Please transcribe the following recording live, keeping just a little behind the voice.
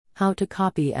How to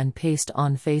copy and paste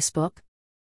on Facebook?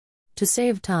 To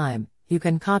save time, you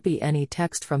can copy any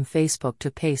text from Facebook to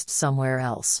paste somewhere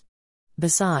else.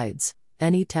 Besides,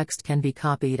 any text can be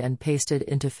copied and pasted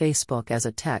into Facebook as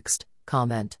a text,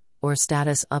 comment, or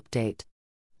status update.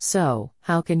 So,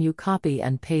 how can you copy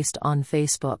and paste on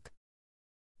Facebook?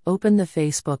 Open the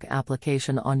Facebook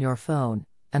application on your phone,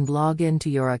 and log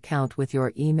into your account with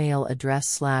your email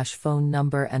address/phone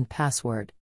number and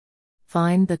password.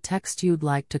 Find the text you'd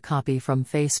like to copy from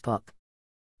Facebook.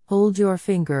 Hold your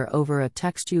finger over a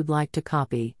text you'd like to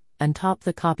copy, and tap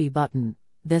the copy button.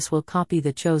 This will copy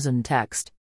the chosen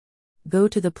text. Go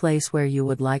to the place where you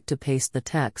would like to paste the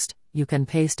text. You can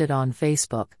paste it on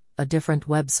Facebook, a different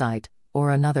website,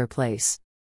 or another place.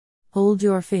 Hold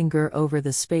your finger over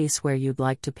the space where you'd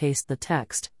like to paste the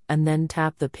text, and then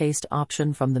tap the paste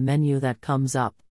option from the menu that comes up.